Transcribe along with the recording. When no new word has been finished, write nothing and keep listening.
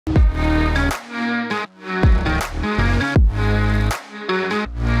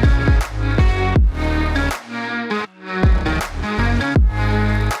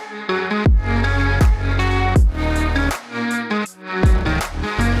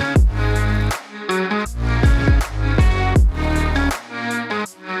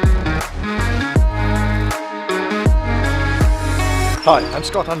Hi, I'm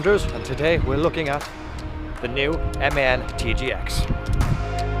Scott Andrews, and today we're looking at the new MAN TGX.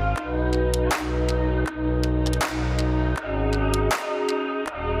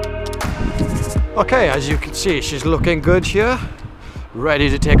 Okay, as you can see, she's looking good here, ready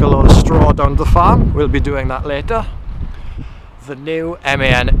to take a load of straw down to the farm. We'll be doing that later. The new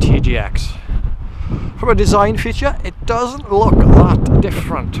MAN TGX. From a design feature, it doesn't look that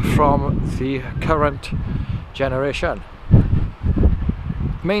different from the current generation.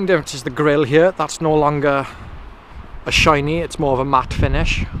 Main difference is the grille here. That's no longer a shiny, it's more of a matte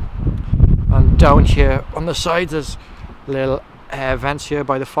finish. And down here on the sides there's little air vents here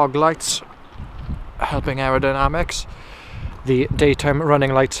by the fog lights, helping aerodynamics. The daytime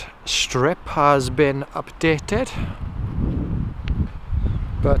running light strip has been updated,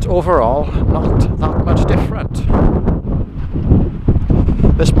 but overall not that much different.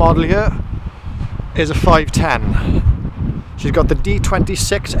 This model here is a 510. She's got the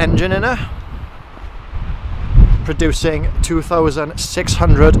D26 engine in her, producing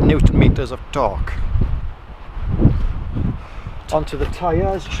 2,600 Newton meters of torque. Onto the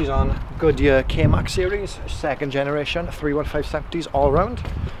tyres, she's on Goodyear K-Max series, second generation, 315/70s all round.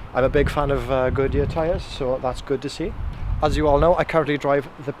 I'm a big fan of Goodyear tyres, so that's good to see. As you all know, I currently drive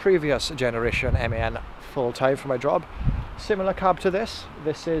the previous generation MAN full-time for my job. Similar cab to this.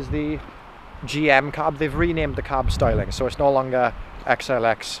 This is the GM cab. They've renamed the cab styling, so it's no longer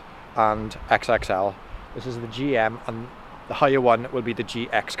XLX and XXL. This is the GM, and the higher one will be the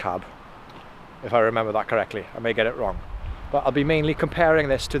GX cab, if I remember that correctly. I may get it wrong, but I'll be mainly comparing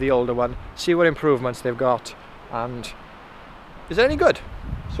this to the older one, see what improvements they've got, and is it any good?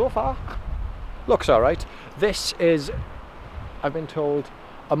 So far, looks alright. This is, I've been told,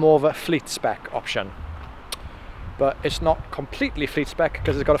 a more of a fleet spec option, but it's not completely fleet spec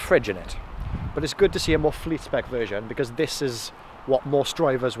because it's got a fridge in it. But it's good to see a more fleet spec version, because this is what most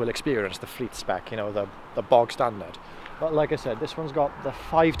drivers will experience, the fleet spec, you know, the bog standard. But like I said, this one's got the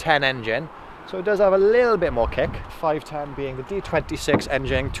 510 engine, so it does have a little bit more kick. 510 being the D26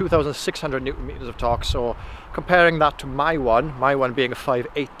 engine, 2,600 Newton meters of torque. So comparing that to my one being a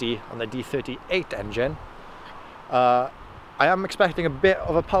 580 on the D38 engine, I am expecting a bit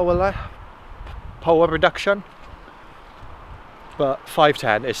of a power reduction. But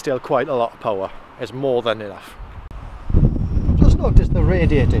 510 is still quite a lot of power. It's more than enough. Just noticed the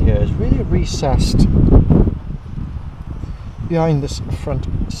radiator here is really recessed behind this front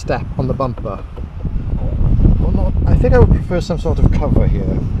step on the bumper. Well, not, I think I would prefer some sort of cover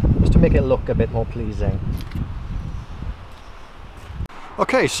here, just to make it look a bit more pleasing.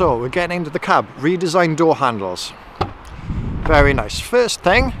 Okay, so we're getting into the cab. Redesigned door handles. Very nice. First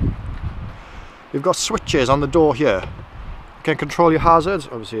thing, you've got switches on the door here. You can control your hazards.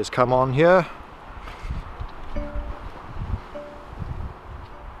 Obviously it's come on here.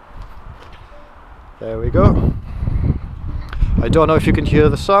 There we go. I don't know if you can hear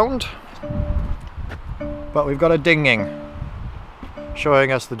the sound, but we've got a dinging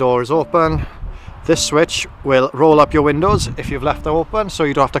showing us the door is open. This switch will roll up your windows if you've left them open, so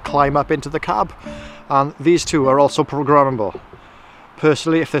you don't have to climb up into the cab. And these two are also programmable.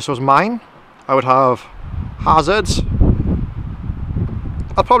 Personally, if this was mine, I would have hazards.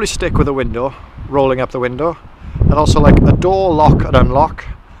 I'll probably stick with a window, rolling up the window, and also like a door lock and unlock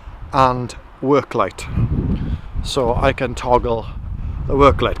and work light, so I can toggle the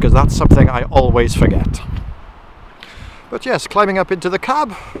work light, because that's something I always forget. But yes, climbing up into the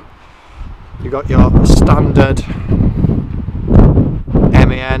cab, you got your standard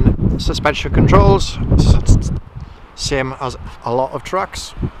MAN suspension controls, same as a lot of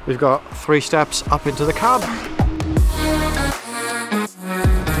trucks. We've got 3 steps up into the cab.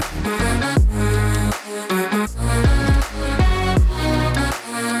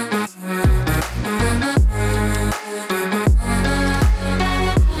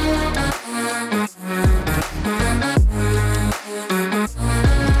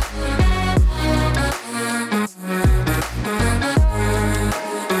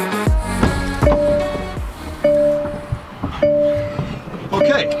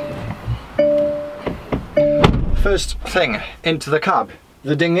 First thing into the cab,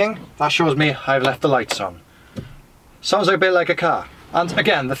 the dinging, that shows me I've left the lights on. Sounds a bit like a car, and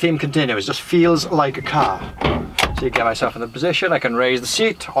again the theme continues, just feels like a car. So you get myself in the position, I can raise the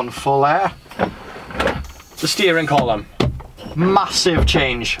seat on full air. The steering column, massive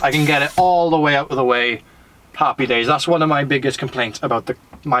change. I can get it all the way out of the way. Happy days. That's one of my biggest complaints about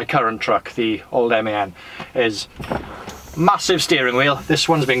my current truck, the old MAN, is massive steering wheel. This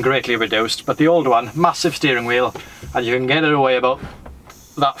one's been greatly reduced, but the old one, massive steering wheel, and you can get it away about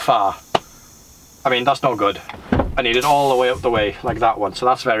that far. I mean, that's no good. I need it all the way up the way, like that one, so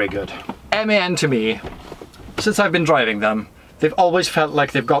that's very good. MAN to me, since I've been driving them, they've always felt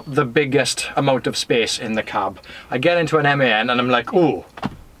like they've got the biggest amount of space in the cab. I get into an MAN and I'm like, ooh,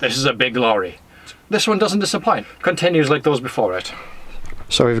 this is a big lorry. This one doesn't disappoint, continues like those before it.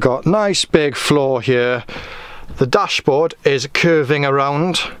 So we've got nice big floor here. The dashboard is curving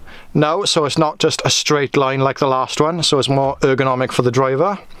around now, so it's not just a straight line like the last one, so it's more ergonomic for the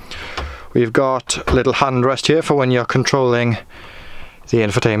driver. We've got a little handrest here for when you're controlling the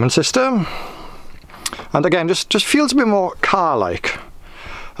infotainment system. And again, just feels a bit more car-like.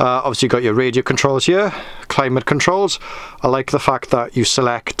 Obviously you've got your radio controls here, climate controls. I like the fact that you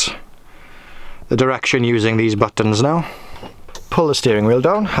select the direction using these buttons now. Pull the steering wheel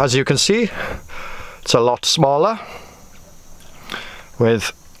down. As you can see, it's a lot smaller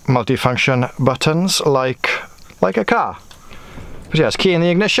with multifunction buttons like a car. But yes, key in the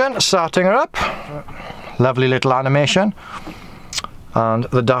ignition, starting her up. Lovely little animation. And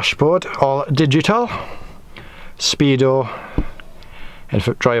the dashboard, all digital. Speedo,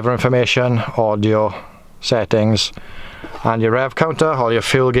 driver information, audio settings, and your rev counter, all your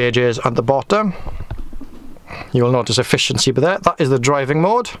fuel gauges at the bottom. You'll notice efficiency there. That is the driving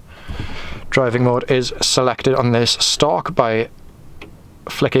mode. Driving mode is selected on this stalk by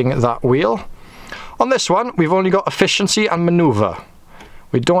flicking that wheel. On this one, we've only got efficiency and maneuver.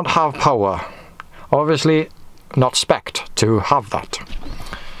 We don't have power. Obviously, not spec'd to have that.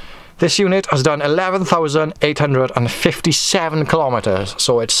 This unit has done 11,857 kilometers,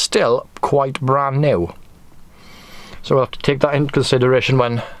 so it's still quite brand new. So we'll have to take that into consideration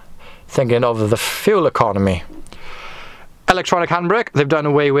when thinking of the fuel economy. Electronic handbrake, they've done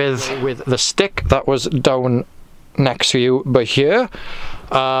away with the stick that was down next to you by here.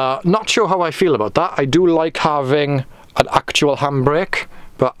 Not sure how I feel about that. I do like having an actual handbrake,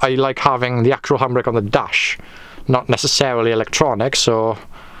 but I like having the actual handbrake on the dash, not necessarily electronic, so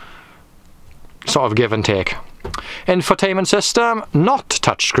sort of give and take. Infotainment system, not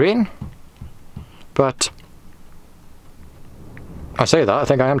touchscreen, but I say that, I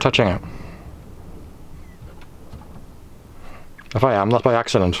think I am touching it. If I am, that's by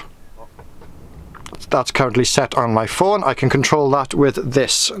accident. That's currently set on my phone. I can control that with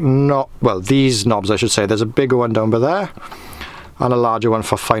this knob, well, these knobs I should say. There's a bigger one down by there and a larger one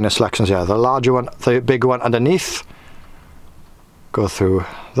for finer selections. Yeah, the larger one, the bigger one underneath. Go through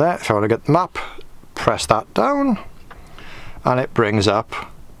there. If I want to get the map, press that down and it brings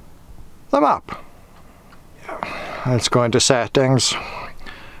up the map. Yeah. Let's go into settings.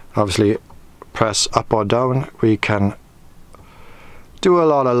 Obviously press up or down. We can do a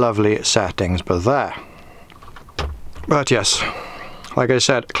lot of lovely settings but there. But yes, like I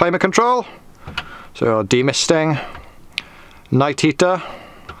said, climate control, so demisting, night heater,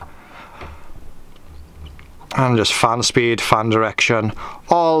 and just fan speed, fan direction,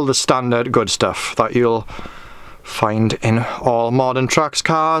 all the standard good stuff that you'll find in all modern trucks,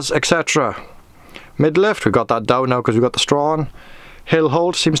 cars, etc. Mid lift, we've got that down now because we've got the straw on. Hill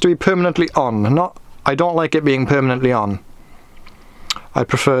hold seems to be permanently on. I don't like it being permanently on. I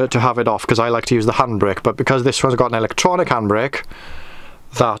prefer to have it off because I like to use the handbrake, but because this one's got an electronic handbrake,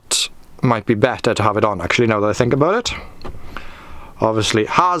 that might be better to have it on actually now that I think about it. Obviously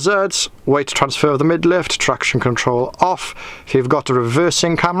hazards, weight transfer of the mid-lift, traction control off. If you've got a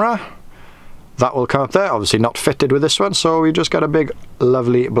reversing camera, that will come up there, obviously not fitted with this one, so we just got a big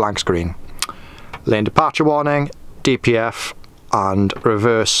lovely blank screen. Lane departure warning, DPF and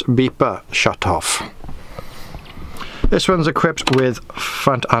reverse beeper shut off. This one's equipped with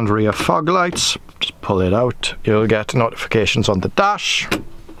front and rear fog lights. Just pull it out, you'll get notifications on the dash.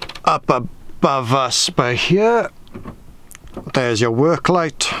 Up above us by here, there's your work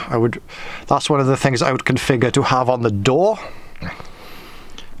light. That's one of the things I would configure to have on the door.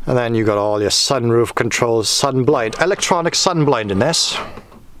 And then you got all your sunroof controls, sun blind, electronic sun blind in this.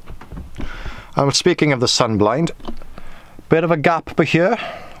 And speaking of the sun blind, bit of a gap by here,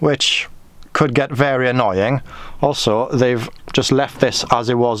 which could get very annoying. Also, they've just left this as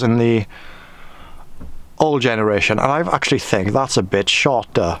it was in the old generation, and I actually think that's a bit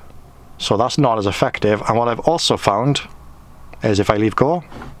shorter, so that's not as effective. And what I've also found is if I leave go,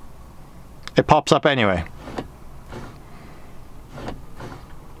 it pops up anyway.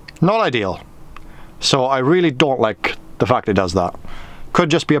 Not ideal. So I really don't like the fact it does that. Could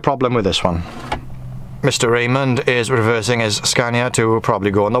just be a problem with this one. Mr. Raymond is reversing his Scania to probably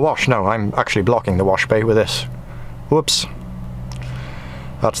go in the wash. No, I'm actually blocking the wash bay with this. Whoops.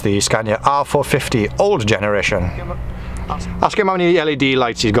 That's the Scania R450 old generation. Ask him how many LED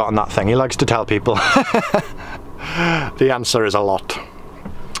lights he's got on that thing. He likes to tell people. The answer is a lot.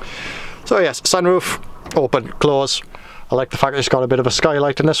 So yes, sunroof, open, close. I like the fact it's got a bit of a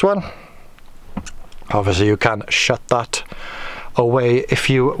skylight in this one. Obviously you can shut that away if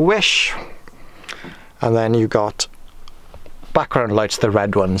you wish. And then you got background lights, the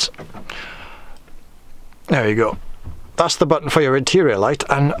red ones. There you go. That's the button for your interior light,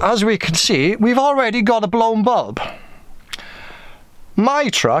 and as we can see, we've already got a blown bulb. My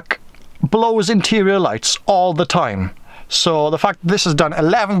truck blows interior lights all the time, so the fact that this has done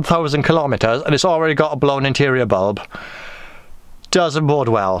 11,000 kilometers and it's already got a blown interior bulb doesn't bode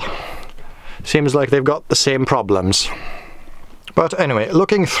well. Seems like they've got the same problems. But anyway,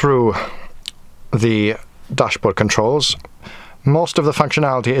 looking through the dashboard controls, most of the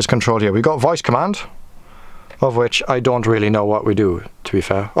functionality is controlled here. We've got voice command, of which I don't really know what we do, to be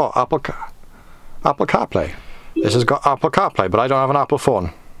fair. Oh, Apple CarPlay. This has got Apple CarPlay, but I don't have an Apple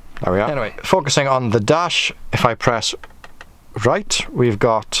phone. There we are. Anyway, focusing on the dash, if I press right, we've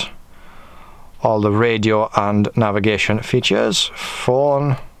got all the radio and navigation features.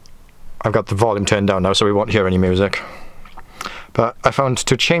 Phone. I've got the volume turned down now, so we won't hear any music. But I found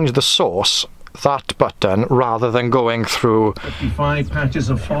to change the source, that button, rather than going through 55 patches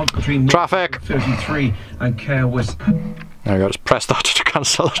of fog between traffic 33 and Care West. There we go, just press that to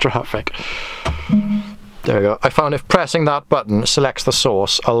cancel the traffic. There we go. I found if pressing that button selects the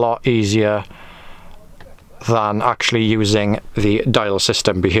source a lot easier than actually using the dial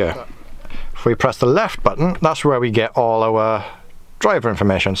system here. If we press the left button, that's where we get all our driver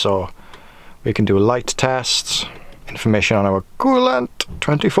information, so we can do light tests, information on our coolant,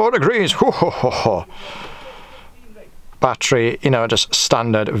 24 degrees, ho ho ho ho. Battery, you know, just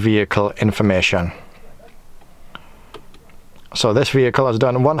standard vehicle information. So this vehicle has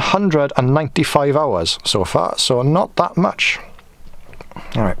done 195 hours so far, so not that much.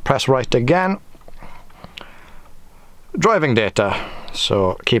 Alright, press right again. Driving data,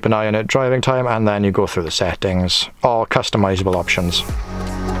 so keep an eye on it, driving time, and then you go through the settings, all customizable options.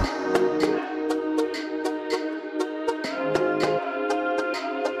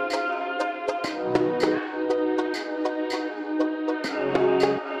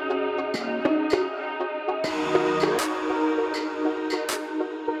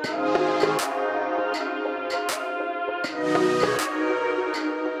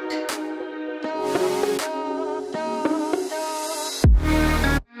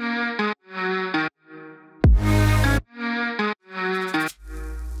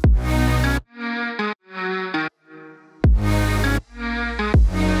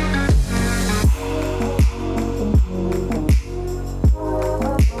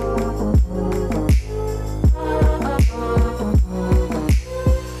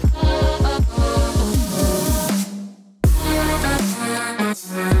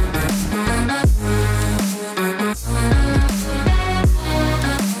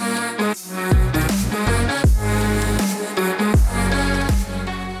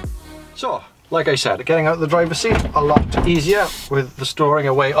 So, like I said, getting out of the driver's seat a lot easier with the storing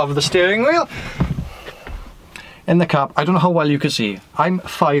away of the steering wheel. In the cab, I don't know how well you can see, I'm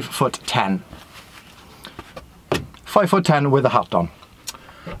 5'10". 5'10" with a hat on.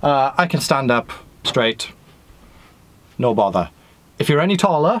 I can stand up straight, no bother. If you're any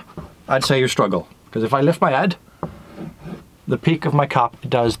taller, I'd say you struggle, because if I lift my head, the peak of my cap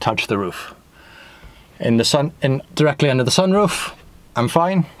does touch the roof. In the sun, directly under the sunroof, I'm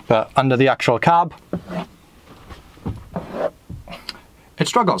fine, but under the actual cab, it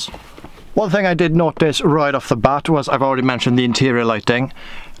struggles. One thing I did notice right off the bat was, I've already mentioned the interior lighting.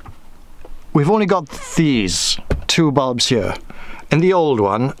 We've only got these two bulbs here. In the old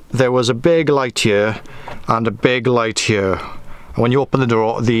one, there was a big light here and a big light here. And when you open the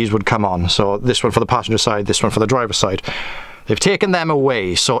door, these would come on. So this one for the passenger side, this one for the driver's side. They've taken them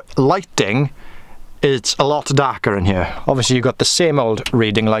away, so lighting, it's a lot darker in here. Obviously you've got the same old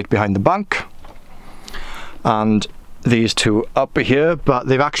reading light behind the bunk and these two up here, but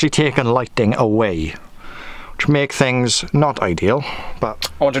they've actually taken lighting away, which make things not ideal.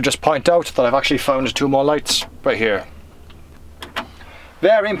 But I want to just point out that I've actually found two more lights right here.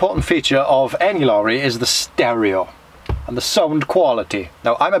 Very important feature of any lorry is the stereo and the sound quality.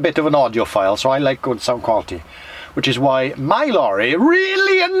 Now I'm a bit of an audiophile, so I like good sound quality, which is why my lorry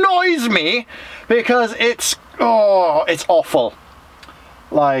really annoys me, because it's awful.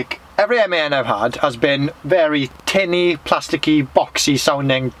 Like, every MAN I've had has been very tinny, plasticky, boxy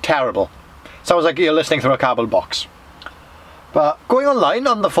sounding, terrible. Sounds like you're listening through a cardboard box. But going online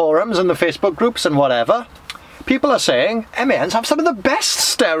on the forums and the Facebook groups and whatever, people are saying MANs have some of the best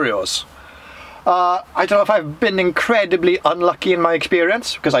stereos. I don't know if I've been incredibly unlucky in my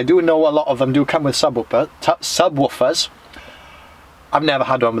experience, because I do know a lot of them do come with subwoofers. I've never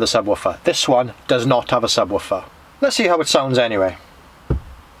had one with a subwoofer. This one does not have a subwoofer. Let's see how it sounds anyway.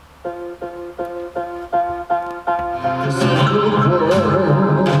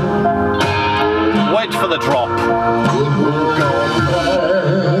 Wait for the drop.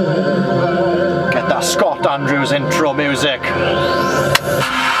 Get that Scott Andrews intro music.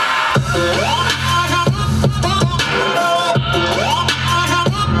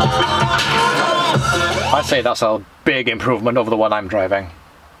 I'd say that's a big improvement over the one I'm driving.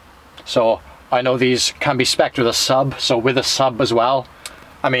 So I know these can be spec'd with a sub, so with a sub as well.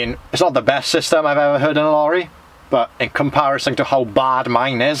 I mean, it's not the best system I've ever heard in a lorry, but in comparison to how bad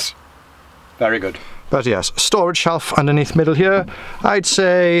mine is, very good. But yes, storage shelf underneath middle here, I'd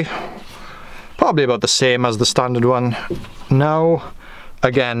say probably about the same as the standard one. Now,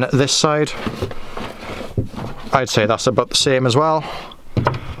 again, this side, I'd say that's about the same as well.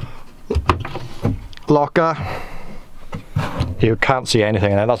 Locker, you can't see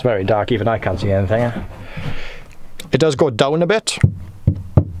anything in it, that's very dark, even I can't see anything. It does go down a bit,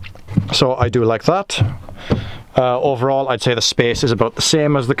 so I do like that. Overall, I'd say the space is about the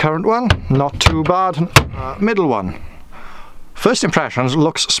same as the current one, not too bad. Middle one, first impressions,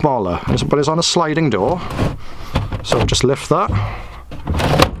 looks smaller, but it's on a sliding door, so just lift that.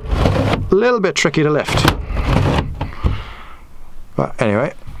 A little bit tricky to lift, but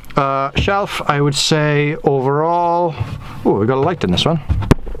anyway. Shelf, I would say overall, oh, we've got a light in this one.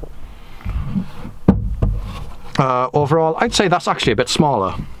 Overall, I'd say that's actually a bit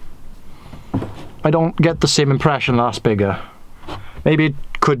smaller. I don't get the same impression that's bigger. Maybe it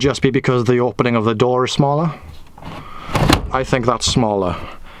could just be because the opening of the door is smaller. I think that's smaller,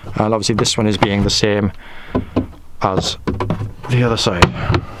 and obviously this one is being the same as the other side.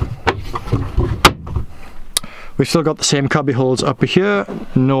 We've still got the same cubby holes up here,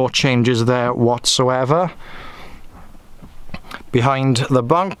 no changes there whatsoever. Behind the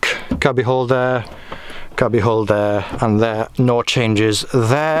bunk, cubby hole there, and there, no changes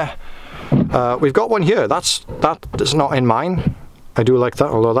there. We've got one here, that is not in mine. I do like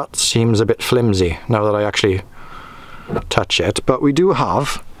that, although that seems a bit flimsy now that I actually touch it. But we do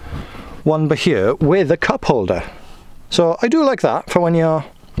have one here with a cup holder. So I do like that for when you're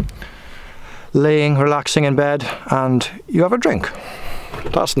laying, relaxing in bed and you have a drink.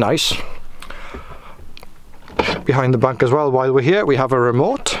 That's nice. Behind the bunk as well, while we're here, we have a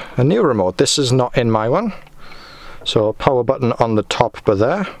remote, a new remote. This is not in my one. So power button on the top but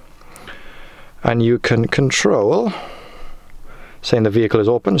there. And you can control, saying the vehicle is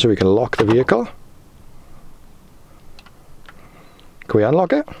open, so we can lock the vehicle. Can we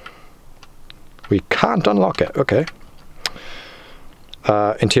unlock it? We can't unlock it, okay.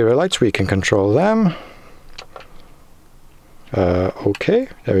 Interior lights, we can control them. Okay,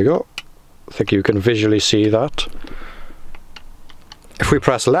 there we go. I think you can visually see that. If we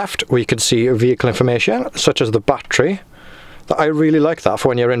press left, we can see vehicle information, such as the battery. I really like that for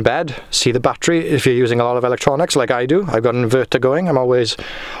when you're in bed. See the battery if you're using a lot of electronics like I do. I've got an inverter going. I'm always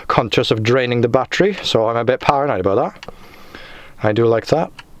conscious of draining the battery, so I'm a bit paranoid about that. I do like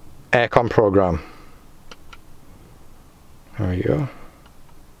that. Aircon program. There we go.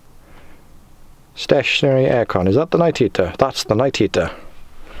 Stationary aircon. Is that the night heater? That's the night heater.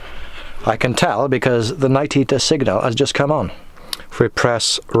 I can tell because the night heater signal has just come on. If we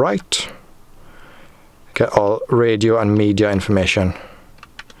press right, get all radio and media information.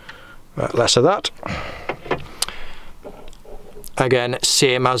 Less of that. Again,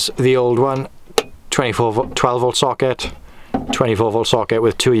 same as the old one. 12 volt socket, 24 volt socket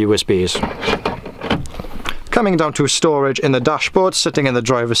with 2 USBs. Coming down to storage in the dashboard, sitting in the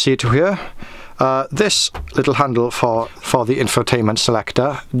driver's seat here. This little handle for the infotainment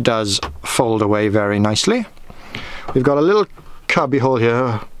selector does fold away very nicely. We've got a little cubby hole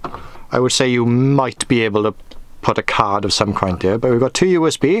here. I would say you might be able to put a card of some kind here, but we've got 2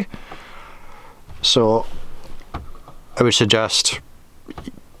 USB. So I would suggest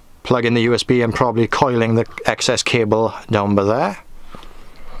plug in the USB and probably coiling the excess cable down by there.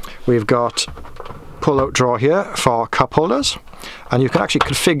 We've got pull-out drawer here for cup holders, and you can actually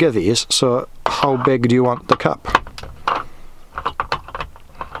configure these. So how big do you want the cup?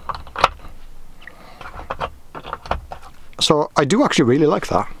 So I do actually really like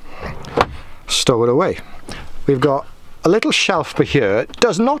that. Stow it away. We've got a little shelf here. It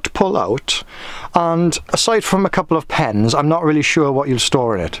does not pull out, and aside from a couple of pens, I'm not really sure what you'll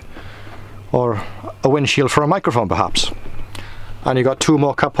store in it. Or a windshield for a microphone perhaps. And you've got 2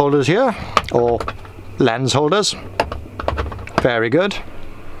 more cup holders here, or lens holders. Very good.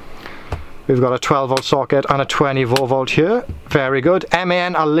 We've got a 12 volt socket and a 24 volt here. Very good.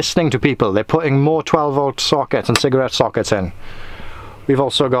 MAN are listening to people. They're putting more 12 volt sockets and cigarette sockets in. We've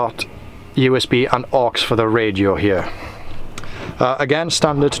also got USB and aux for the radio here. Again,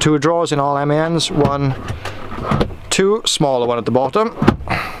 standard 2 drawers in all MANs, 1, 2, smaller one at the bottom,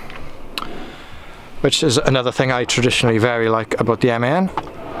 which is another thing I traditionally very like about the MAN,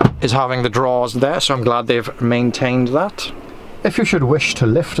 is having the drawers there, so I'm glad they've maintained that. If you should wish to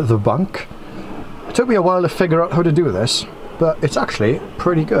lift the bunk, it took me a while to figure out how to do this, but it's actually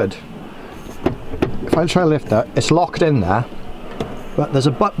pretty good. If I try to lift that, it's locked in there, but there's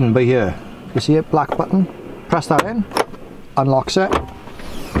a button by here. You see it, black button? Press that in, unlocks it,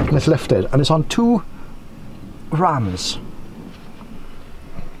 and it's lifted, and it's on 2 rams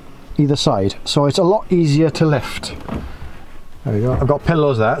either side, so it's a lot easier to lift. There we go. I've got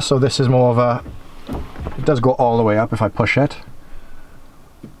pillows there, so this is more of a, it does go all the way up if I push it,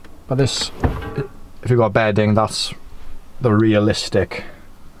 but this, if you've got bedding, that's the realistic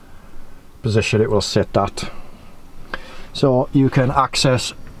position it will sit at. So you can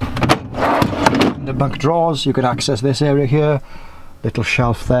access the bunk drawers, you can access this area here, little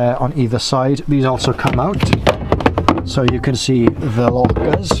shelf there on either side. These also come out, so you can see the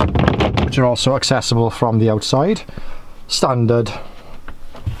lockers, which are also accessible from the outside. Standard.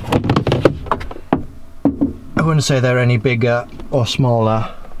 I wouldn't say they're any bigger or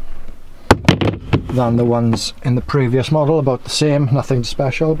smaller than the ones in the previous model, about the same, nothing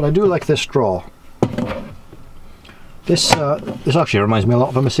special, but I do like this drawer. This actually reminds me a lot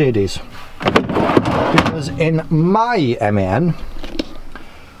of a Mercedes, because in my MAN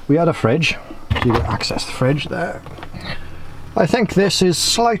we had a fridge, so you can access the fridge there. I think this is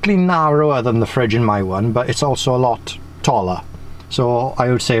slightly narrower than the fridge in my one, but it's also a lot taller, so I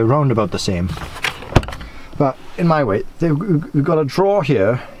would say around about the same. But in my way, we've got a drawer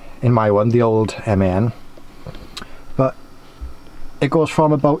here in my one, the old MAN, but it goes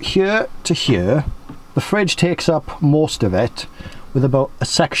from about here to here. The fridge takes up most of it, with about a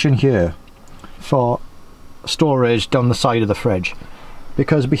section here for storage down the side of the fridge,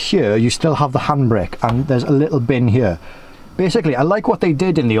 because by here you still have the handbrake and there's a little bin here. Basically, I like what they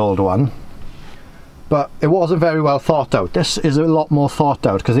did in the old one, but it wasn't very well thought out. This is a lot more thought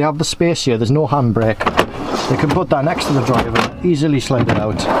out, because they have the space here, there's no handbrake. They can put that next to the driver, easily slide it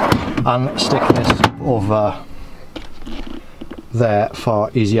out and stick this over there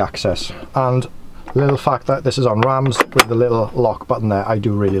for easy access. And little fact that this is on rams with the little lock button there, I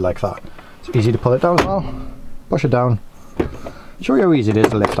do really like that. It's easy to pull it down as well, push it down. I'll show you how easy it is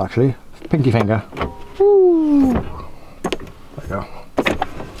to lift actually. Pinky finger. Woo. There you go.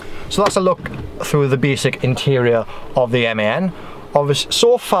 So that's a look through the basic interior of the MAN. Obviously,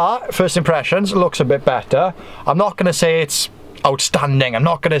 so far, first impressions, looks a bit better. I'm not going to say it's outstanding, I'm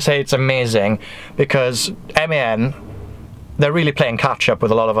not going to say it's amazing, because MAN, they're really playing catch up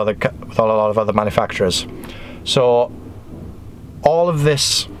with a lot of other manufacturers. So all of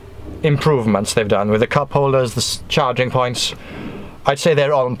this improvements they've done with the cup holders, the charging points, I'd say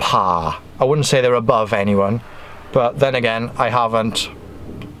they're on par. I wouldn't say they're above anyone, but then again,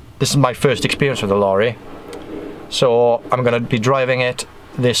 this is my first experience with the lorry, so I'm going to be driving it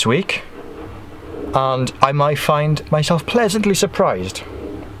this week, and I might find myself pleasantly surprised.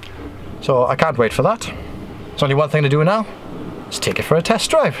 So I can't wait for that. There's only one thing to do now. Let's take it for a test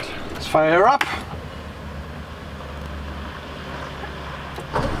drive. Let's fire her up.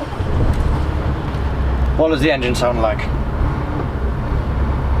 What does the engine sound like?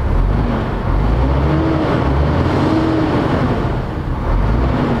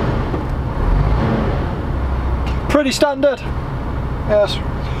 Pretty standard. Yes.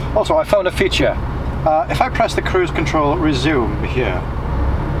 Also, I found a feature. If I press the cruise control resume here,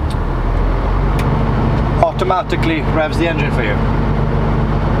 automatically revs the engine for you.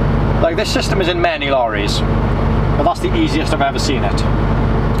 Like, this system is in many lorries, but that's the easiest I've ever seen it.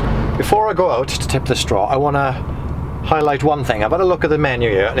 Before I go out to tip the straw, I want to highlight one thing. I've had a look at the menu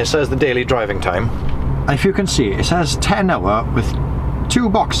here, and it says the daily driving time. And if you can see, it says 10 hour with 2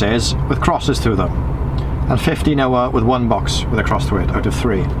 boxes with crosses through them, and 15 hour with 1 box with a cross through it out of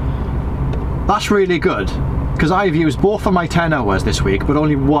 3. That's really good, because I've used both of my 10 hours this week, but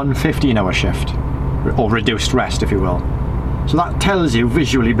only one 15 hour shift, or reduced rest if you will. So that tells you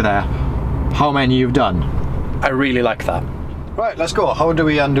visually there how many you've done. I really like that. Right, let's go. How do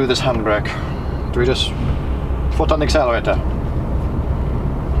we undo this handbrake? Do we just foot on the accelerator?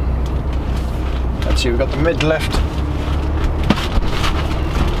 Let's see, we've got the mid lift.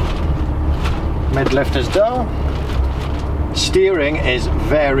 Mid lift is down. Steering is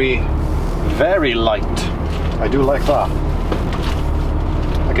very, very light. I do like that.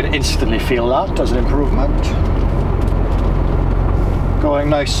 I can instantly feel that as an improvement. Going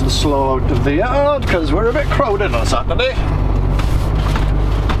nice and slow out of the yard because we're a bit crowded on Saturday.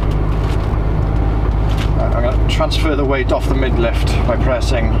 I'm going to transfer the weight off the mid-lift by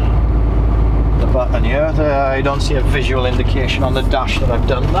pressing the button here. I don't see a visual indication on the dash that I've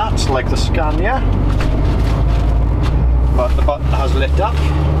done that, like the Scania. But the button has lit up.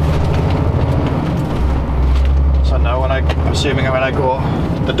 So now when I'm assuming when I go,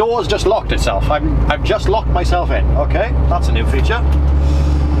 the door's just locked itself. I've just locked myself in. Okay, that's a new feature.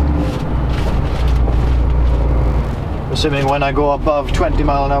 Assuming when I go above 20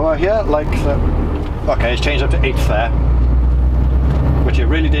 mile an hour here, like the, okay, it's changed up to 8th there, which it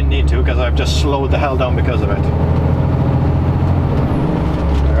really didn't need to because I've just slowed the hell down because of it.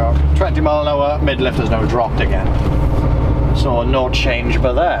 There we go. 20 mile an hour, mid-lift has now dropped again. So no change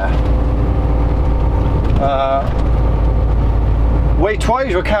but there.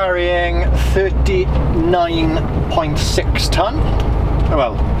 Weight-wise, we're carrying 39.6 ton.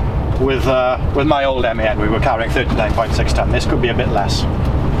 Well, with my old MAN, we were carrying 39.6 ton. This could be a bit less.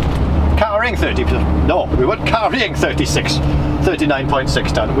 Carrying 30. No, we weren't carrying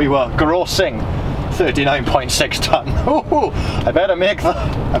 39.6 ton. We were grossing 39.6 ton. Ooh, I better make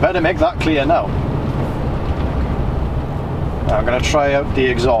that clear now. Now I'm going to try out the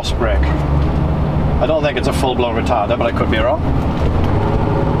exhaust brake. I don't think it's a full-blown retarder, but I could be wrong.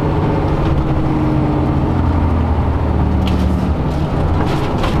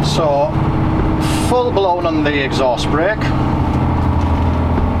 So, full-blown on the exhaust brake.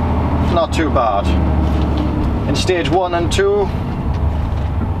 Not too bad. In stage 1 and 2,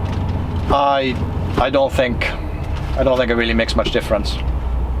 I don't think it really makes much difference.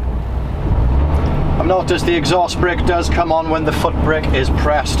 I've noticed the exhaust brake does come on when the foot brake is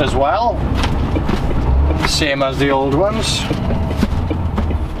pressed as well. Same as the old ones.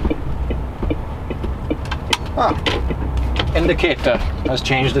 Indicator has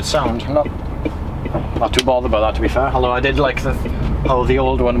changed its sound. Not too bothered about that, to be fair. Although I did like how the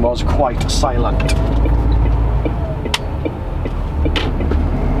old one was quite silent.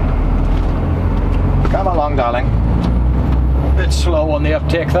 Come along, darling. A bit slow on the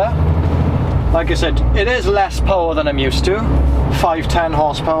uptake there. Like I said, it is less power than I'm used to. 510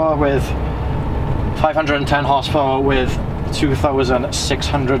 horsepower with 510 horsepower with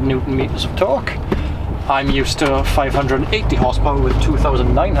 2,600 Newton meters of torque. I'm used to 580 horsepower with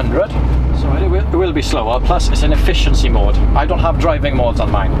 2,900, so it will be slower. Plus, it's an efficiency mode. I don't have driving modes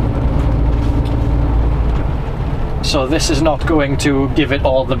on mine, so this is not going to give it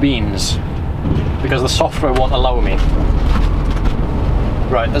all the beans because the software won't allow me.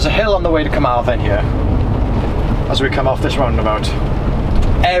 Right, there's a hill on the way to Carmarthen here as we come off this roundabout.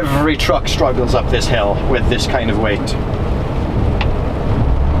 Every truck struggles up this hill with this kind of weight.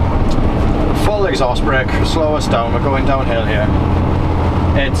 Full exhaust brake, slow us down. We're going downhill here.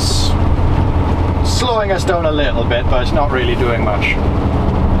 It's slowing us down a little bit, but it's not really doing much.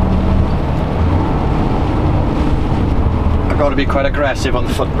 I've got to be quite aggressive on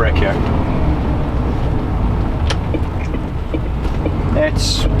the foot brake here.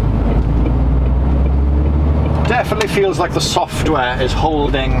 It's definitely feels like the software is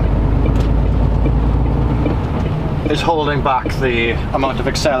holding back the amount of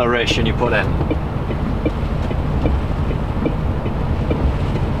acceleration you put in.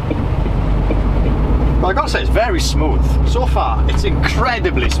 Well, I gotta say, it's very smooth. So far, it's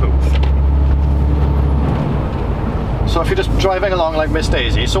incredibly smooth. So if you're just driving along like Miss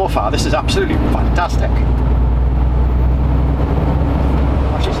Daisy, so far, this is absolutely fantastic.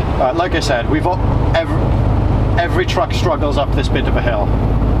 Like I said, every truck struggles up this bit of a hill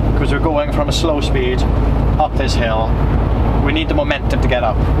because we're going from a slow speed up this hill. We need the momentum to get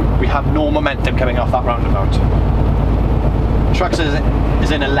up. We have no momentum coming off that roundabout. Truck is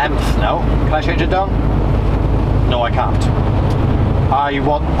in 11th now. Can I change it down? No, I can't.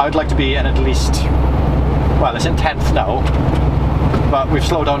 I'd like to be in at least, well, it's in 10th now, but we've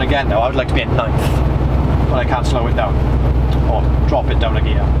slowed down again now. I'd like to be in 9th, but I can't slow it down or drop it down a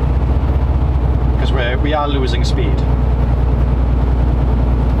gear because we are losing speed.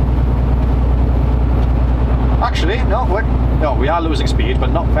 Actually, no, we are losing speed,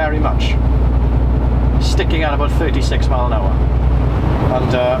 but not very much. Sticking at about 36 mile an hour.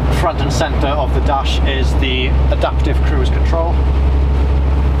 And front and centre of the dash is the adaptive cruise control.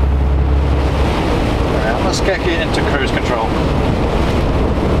 Right, let's get you into cruise control.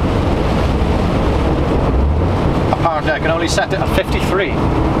 Apparently I can only set it at 53.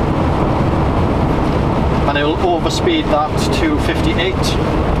 And it will overspeed that to 58.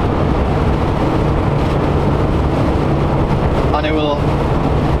 And it will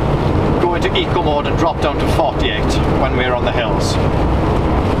go into eco mode and drop down to 48 when we're on the hills.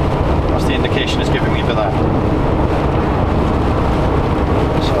 That's the indication it's giving me for that.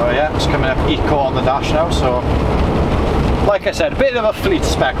 So yeah, it's coming up eco on the dash now, so like I said, a bit of a fleet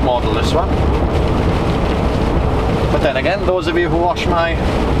spec model this one. But then again, those of you who watched my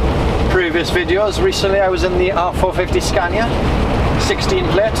previous videos, recently I was in the R450 Scania 16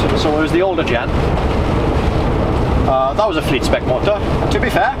 plate, so it was the older gen. That was a fleet spec motor. To be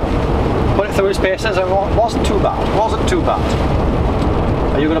fair, put it through its paces and it wasn't too bad. Wasn't too bad.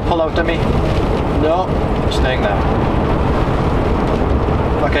 Are you going to pull out to me? No, staying there.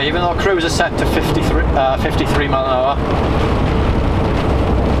 Okay, even though cruise is set to 53 mile an hour,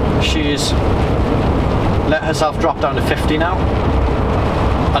 she's let herself drop down to 50 now.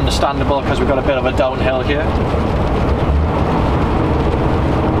 Understandable because we've got a bit of a downhill here.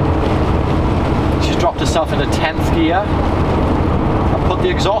 She's dropped herself into 10th gear and put the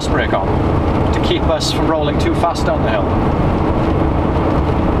exhaust brake on to keep us from rolling too fast down the hill.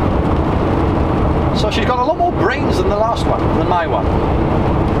 So she's got a lot more brains than the last one, than my one.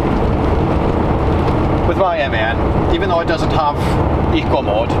 With my MAN, even though it doesn't have eco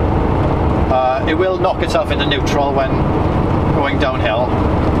mode, it will knock itself into neutral when going downhill.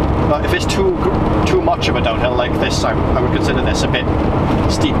 But if it's too much of a downhill like this, I would consider this a bit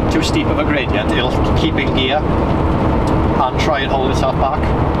steep, too steep of a gradient. It'll keep in gear and try and hold itself back.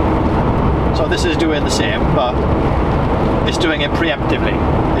 So this is doing the same, but it's doing it preemptively.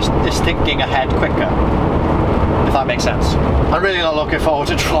 It's thinking ahead quicker, if that makes sense. I'm really not looking forward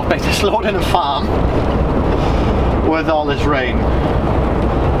to dropping this load in a farm with all this rain.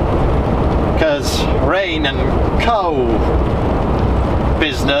 Because rain and cow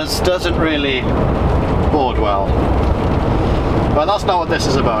business doesn't really bode well. But that's not what this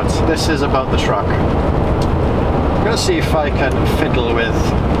is about. This is about the truck. I'm going to see if I can fiddle with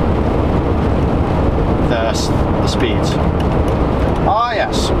the speeds. Ah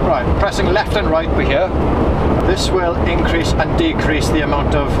yes, right, pressing left and right over here. This will increase and decrease the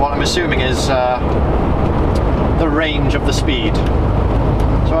amount of what I'm assuming is the range of the speed.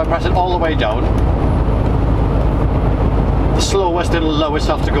 So I press it all the way down. The slowest it'll allow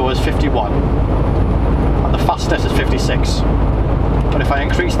itself to go is 51 and the fastest is 56. But if I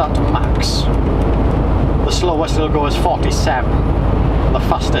increase that to max, the slowest it'll go is 47 and the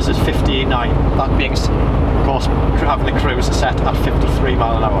fastest is 59. That being, of course, having the cruise set at 53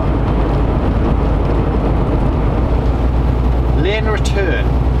 mile an hour. Lane return.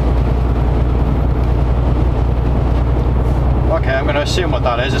 Okay, I'm going to assume what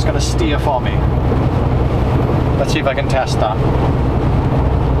that is. It's going to steer for me. Let's see if I can test that.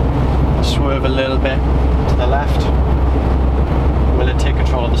 Swerve a little bit to the left. Will it take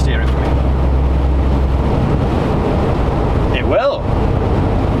control of the steering for me? It will!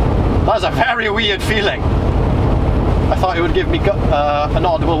 That's a very weird feeling. I thought it would give me an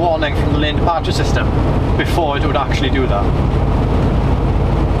audible warning from the lane departure system before it would actually do that.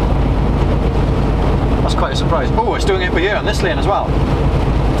 That's quite a surprise. Oh, it's doing it over here on this lane as well.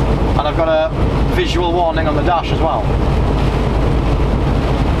 And I've got a visual warning on the dash as well.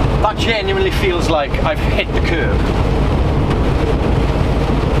 That genuinely feels like I've hit the curb.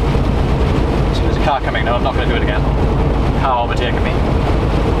 So there's a car coming now, I'm not going to do it again. Car overtaking me.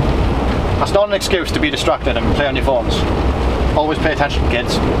 That's not an excuse to be distracted and play on your phones. Always pay attention,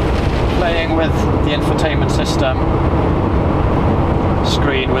 kids. Playing with the infotainment system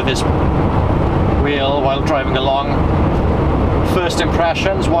screen with his wheel while driving along. First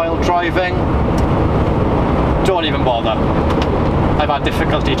impressions while driving, don't even bother. I've had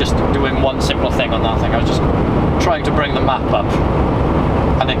difficulty just doing one simple thing on that thing. I was just trying to bring the map up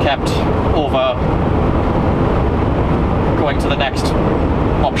and it kept going to the next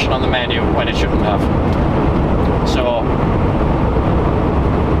option on the menu when it shouldn't have. So,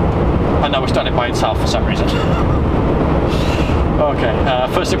 and now it's done it by itself for some reason. Okay,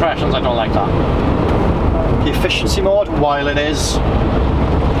 first impressions, I don't like that. The efficiency mode, while it is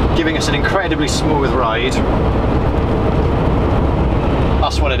giving us an incredibly smooth ride,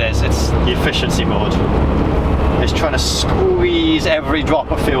 that's what it is, it's the efficiency mode. It's trying to squeeze every drop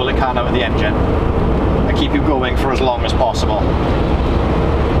of fuel it can out of the engine and keep you going for as long as possible.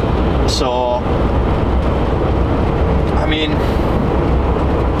 So, I mean,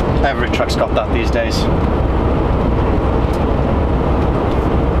 every truck's got that these days.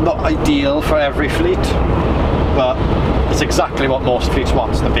 Not ideal for every fleet, but it's exactly what most fleets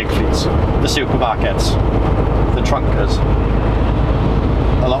want, the big fleets, the supermarkets, the trunkers,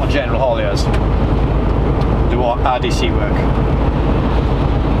 a lot of general hauliers do RDC work.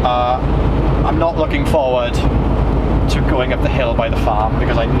 I'm not looking forward to going up the hill by the farm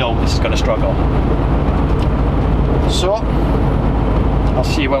because I know this is going to struggle. So, I'll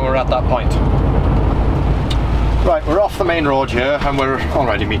see you when we're at that point. Right, we're off the main road here and we're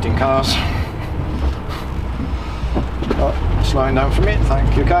already meeting cars. Oh, slowing down for me,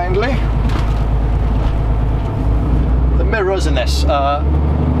 thank you kindly. The mirrors in this,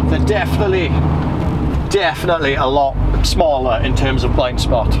 they're definitely a lot smaller in terms of blind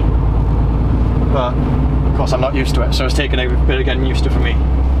spot. But of course I'm not used to it, so it's taken a bit of getting used to for me.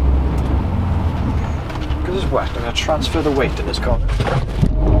 Because it's wet, I'm going to transfer the weight in this corner.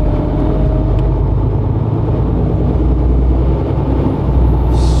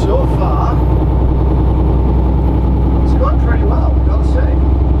 So far, it's gone pretty well, I've got to say.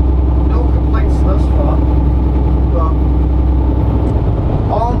 No complaints thus far. But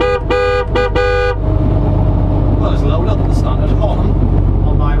well, it's louder than the standard horn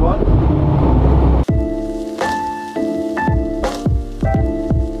on my one.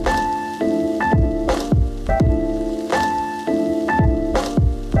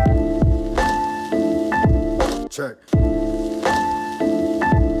 Check.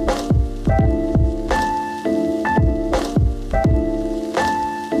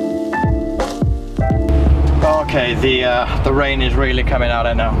 Okay, the rain is really coming out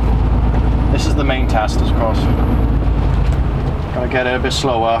right now. This is the main test, of course. Gotta get it a bit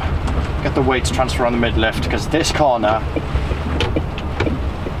slower, get the weights transfer on the mid-lift, because this corner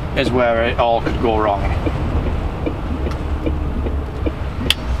is where it all could go wrong.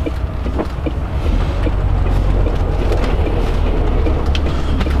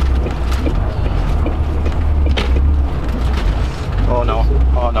 Oh no,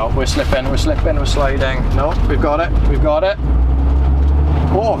 oh no, we're slipping, we're sliding. No, we've got it, we've got it.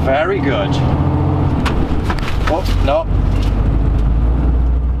 Oh, very good. Oh, no.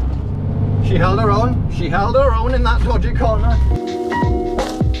 She held her own in that dodgy corner.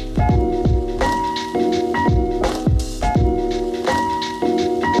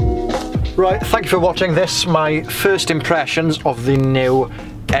 Right, thank you for watching this, my first impressions of the new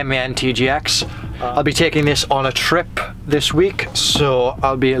MAN TGX. I'll be taking this on a trip this week, so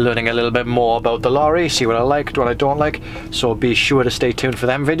I'll be learning a little bit more about the lorry, see what I liked, what I don't like, so be sure to stay tuned for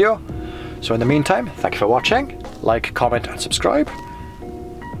them video. So in the meantime, thank you for watching, like, comment and subscribe,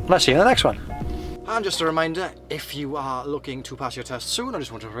 and I'll see you in the next one. And just a reminder, if you are looking to pass your test soon or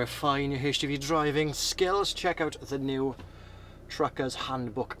just want to refine your HGV driving skills, check out the new Truckers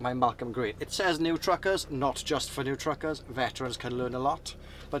Handbook by Malcolm Green. It says new truckers, not just for new truckers. Veterans can learn a lot.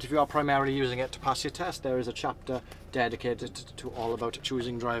 But if you are primarily using it to pass your test, there is a chapter dedicated to all about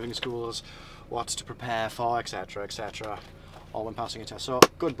choosing driving schools, what to prepare for, etc, etc, all when passing a test. So,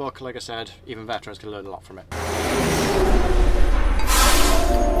 good book, like I said, even veterans can learn a lot from it.